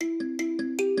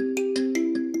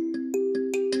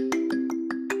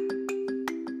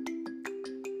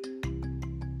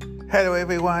Hello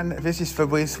everyone, this is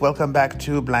Fabrice. Welcome back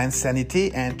to Blind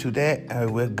Sanity, and today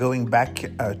we're going back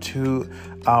to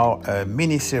our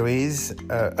mini-series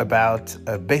about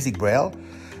basic Braille.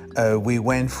 We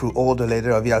went through all the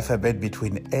letters of the alphabet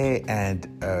between A and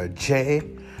J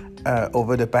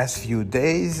over the past few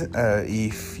days.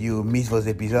 If you missed those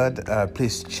episodes,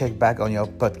 please check back on your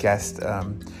podcast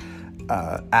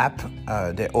app.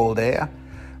 They're all there.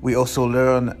 We also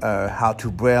learn how to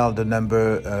Braille the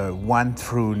number 1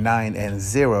 through 9 and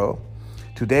 0.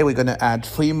 Today we're going to add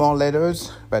 3 more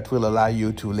letters that will allow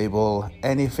you to label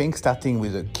anything starting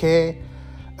with a K,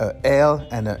 a L,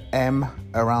 and a M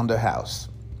around the house.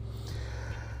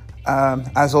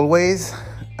 As always,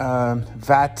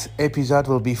 that episode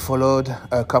will be followed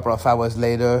a couple of hours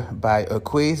later by a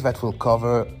quiz that will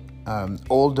cover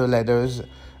all the letters,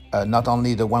 not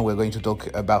only the one we're going to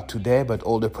talk about today, but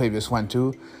all the previous one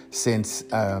too, since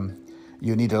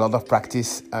you need a lot of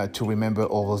practice to remember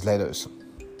all those letters.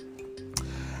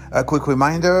 A quick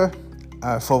reminder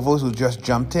for those who just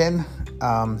jumped in,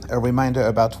 a reminder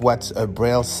about what's a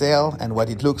Braille cell and what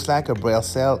it looks like. A Braille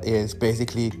cell is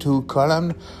basically 2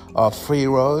 columns of 3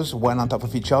 rows, one on top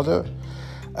of each other.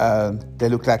 They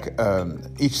look like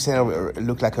each cell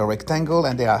look like a rectangle,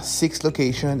 and there are 6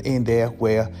 locations in there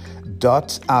where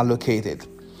dots are located.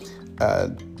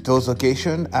 Those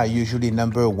locations are usually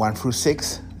number 1 through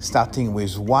 6, starting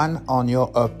with 1 on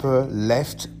your upper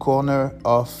left corner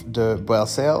of the Braille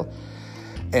cell,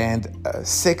 and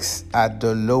 6 at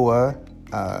the lower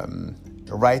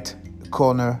right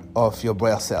corner of your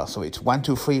Braille cell. So it's 1,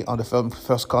 2, 3 on the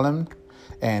first column,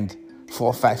 and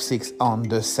 4, 5, 6 on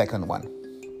the second one.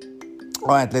 All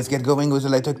right, let's get going with the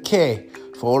letter K.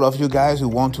 For all of you guys who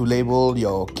want to label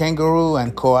your kangaroo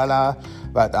and koala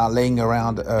that are laying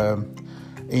around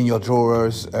in your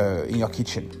drawers in your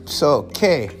kitchen. So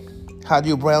K, how do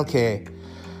you Braille K?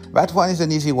 That one is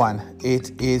an easy one.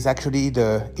 It is actually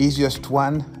the easiest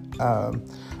one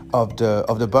of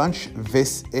the bunch.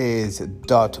 This is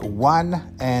dot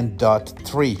 1 and dot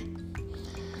 3.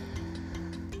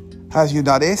 As you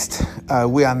noticed,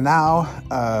 we are now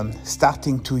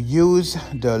starting to use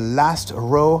the last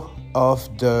row of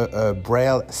the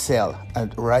Braille cell.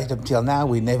 And right up till now,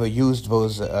 we never used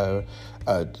those 2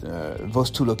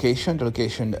 locations, the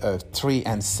location 3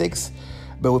 and 6.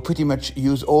 But we pretty much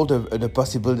use all the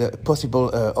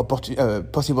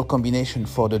possible combination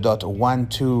for the dot 1,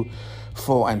 2,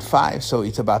 4, and 5. So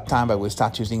it's about time that we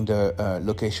start using the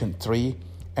location 3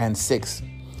 and 6.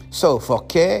 So for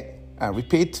K,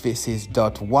 repeat, this is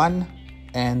dot 1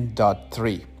 and dot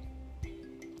 3.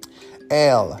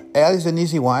 L is an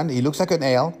easy one. It looks like an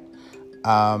L.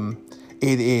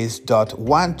 It is dot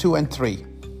 1, 2, and 3.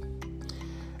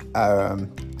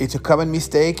 It's a common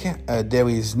mistake. There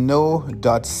is no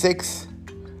dot 6.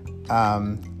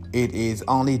 It is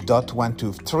only dot 1,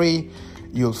 2, 3.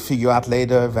 You'll figure out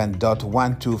later that dot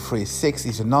 1, 2, 3, 6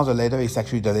 is another letter. It's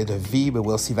actually the letter V, but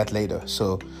we'll see that later.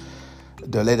 So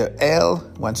the letter L,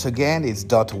 once again, is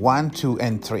dot 1, 2,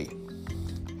 and 3.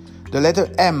 The letter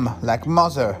M, like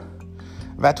mother,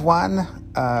 that one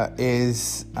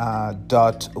is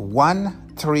dot 1,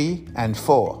 3, and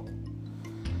 4.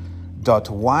 Dot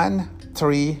 1,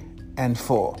 3, and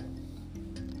 4.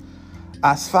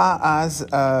 As far as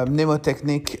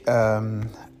mnemotechnic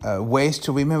ways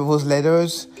to remember those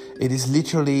letters, it is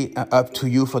literally up to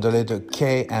you for the letter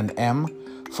K and M.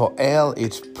 For L,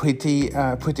 it's pretty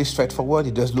straightforward.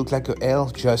 It does look like a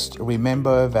L. Just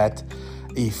remember that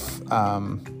if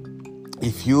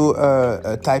you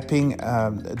typing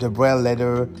the Braille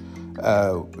letter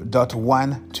dot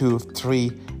 1, 2,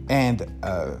 3, and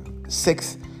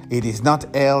 6, it is not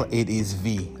L, it is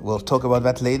V. We'll talk about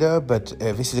that later, but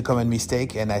this is a common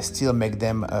mistake, and I still make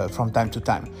them from time to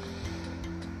time.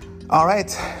 All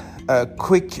right. A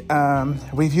quick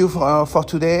review for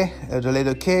today. The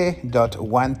letter K, dot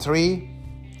 1, 3.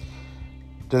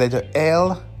 The letter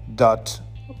L, dot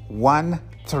 1,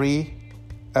 3.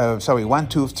 1,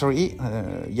 2, 3.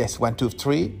 Yes, 1, 2,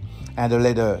 3. And the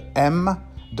letter M,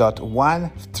 dot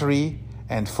 1, 3,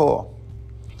 and 4.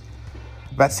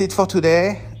 That's it for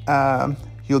today.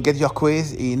 You'll get your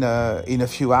quiz in a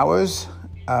few hours.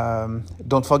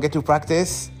 Don't forget to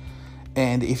practice.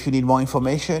 And if you need more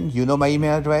information, you know my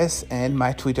email address and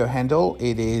my Twitter handle.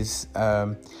 It is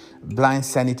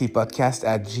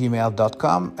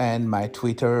blindsanitypodcast@gmail.com, and my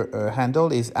Twitter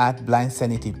handle is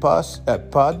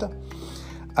 @blindsanitypod.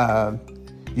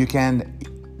 You can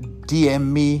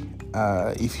DM me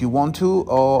if you want to,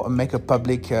 or make a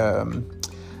public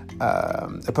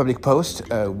post,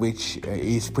 which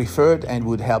is preferred and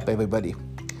would help everybody.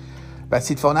 That's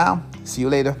it for now. See you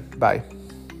later. Bye.